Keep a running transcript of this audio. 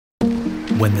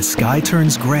When the sky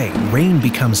turns gray, rain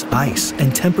becomes ice,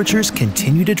 and temperatures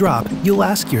continue to drop, you'll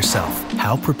ask yourself,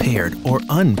 how prepared or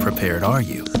unprepared are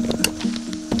you?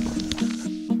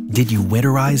 Did you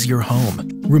winterize your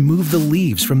home? Remove the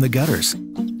leaves from the gutters?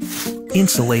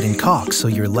 Insulate and caulk so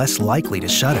you're less likely to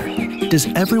shutter? Does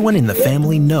everyone in the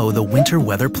family know the winter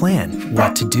weather plan?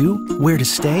 What to do, where to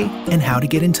stay, and how to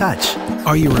get in touch?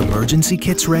 Are your emergency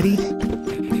kits ready?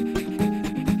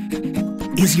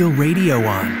 Is your radio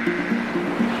on?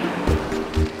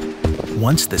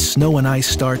 Once the snow and ice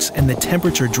starts and the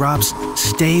temperature drops,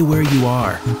 stay where you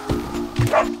are.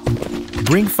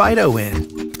 Bring Fido in.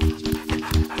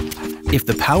 If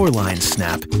the power lines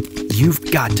snap,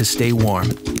 you've got to stay warm.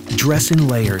 Dress in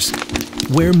layers.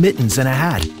 Wear mittens and a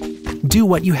hat. Do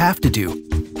what you have to do.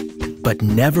 But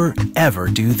never, ever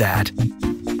do that.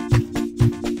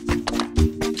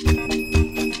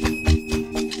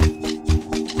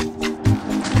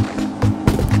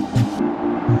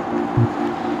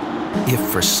 If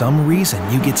for some reason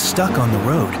you get stuck on the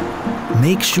road,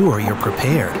 make sure you're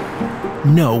prepared.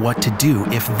 Know what to do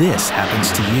if this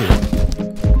happens to you.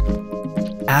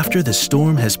 After the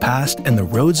storm has passed and the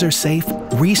roads are safe,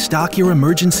 restock your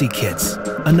emergency kits.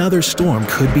 Another storm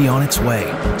could be on its way,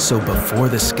 so before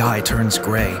the sky turns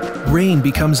gray, rain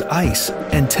becomes ice,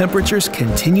 and temperatures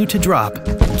continue to drop,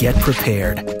 get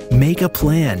prepared, make a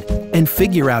plan, and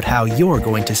figure out how you're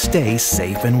going to stay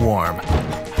safe and warm.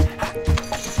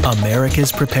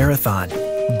 America's Prepare-a-thon.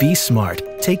 Be smart,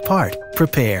 take part,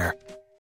 prepare.